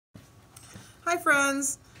Hi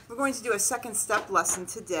friends, we're going to do a second step lesson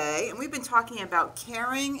today, and we've been talking about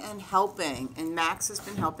caring and helping, and Max has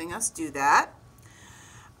been helping us do that.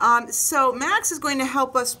 So Max is going to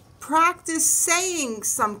help us practice saying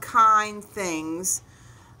some kind things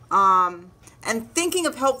and thinking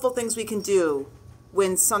of helpful things we can do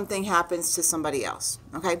when something happens to somebody else.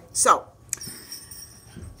 Okay, so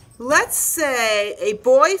let's say a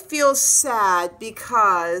boy feels sad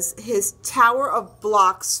because his tower of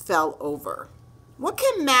blocks fell over. What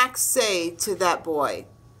can Max say to that boy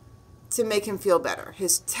to make him feel better?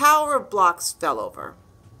 His tower of blocks fell over.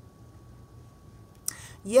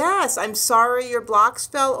 Yes, I'm sorry your blocks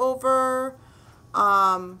fell over.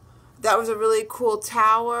 That was a really cool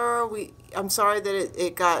tower. I'm sorry that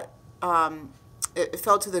it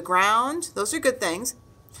fell to the ground. Those are good things.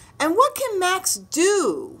 And what can Max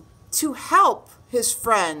do to help his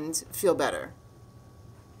friend feel better?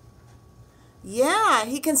 Yeah,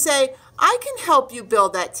 he can say, I can help you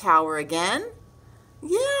build that tower again.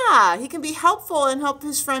 Yeah, he can be helpful and help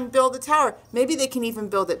his friend build the tower. Maybe they can even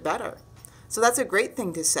build it better. So that's a great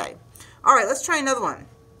thing to say. All right, let's try another one.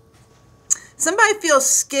 Somebody feels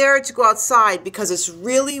scared to go outside because it's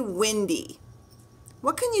really windy.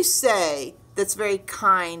 What can you say that's very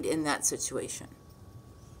kind in that situation?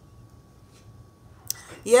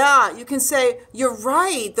 Yeah, you can say, you're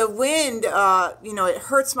right, the wind, it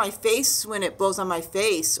hurts my face when it blows on my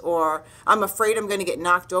face, or I'm afraid I'm going to get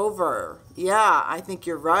knocked over. Yeah, I think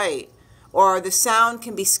you're right. Or the sound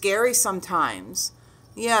can be scary sometimes.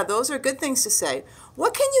 Yeah, those are good things to say.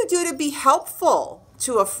 What can you do to be helpful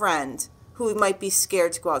to a friend who might be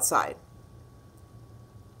scared to go outside?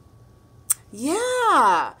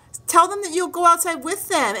 Yeah, tell them that you'll go outside with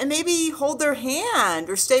them and maybe hold their hand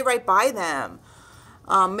or stay right by them.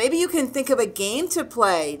 Maybe you can think of a game to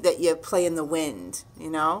play that you play in the wind,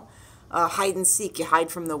 hide and seek, you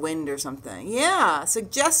hide from the wind or something. Yeah,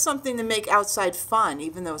 suggest something to make outside fun,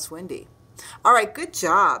 even though it's windy. All right, good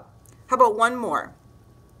job. How about one more?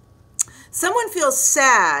 Someone feels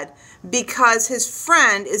sad because his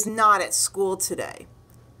friend is not at school today.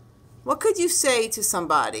 What could you say to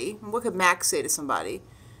somebody? What could Max say to somebody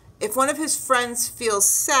if one of his friends feels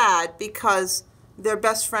sad because their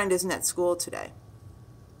best friend isn't at school today?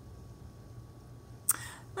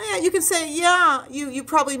 Yeah, you can say, yeah, you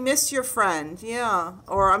probably miss your friend, yeah.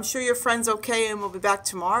 Or I'm sure your friend's okay and we'll be back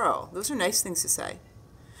tomorrow. Those are nice things to say.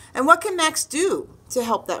 And what can Max do to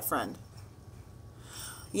help that friend?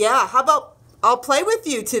 Yeah, how about I'll play with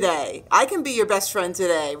you today. I can be your best friend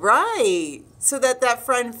today, right? So that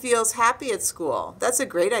friend feels happy at school. That's a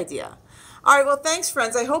great idea. All right, well, thanks,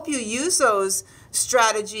 friends. I hope you use those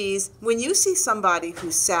strategies when you see somebody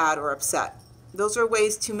who's sad or upset. Those are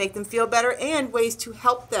ways to make them feel better and ways to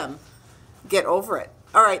help them get over it.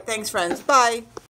 All right, thanks, friends. Bye.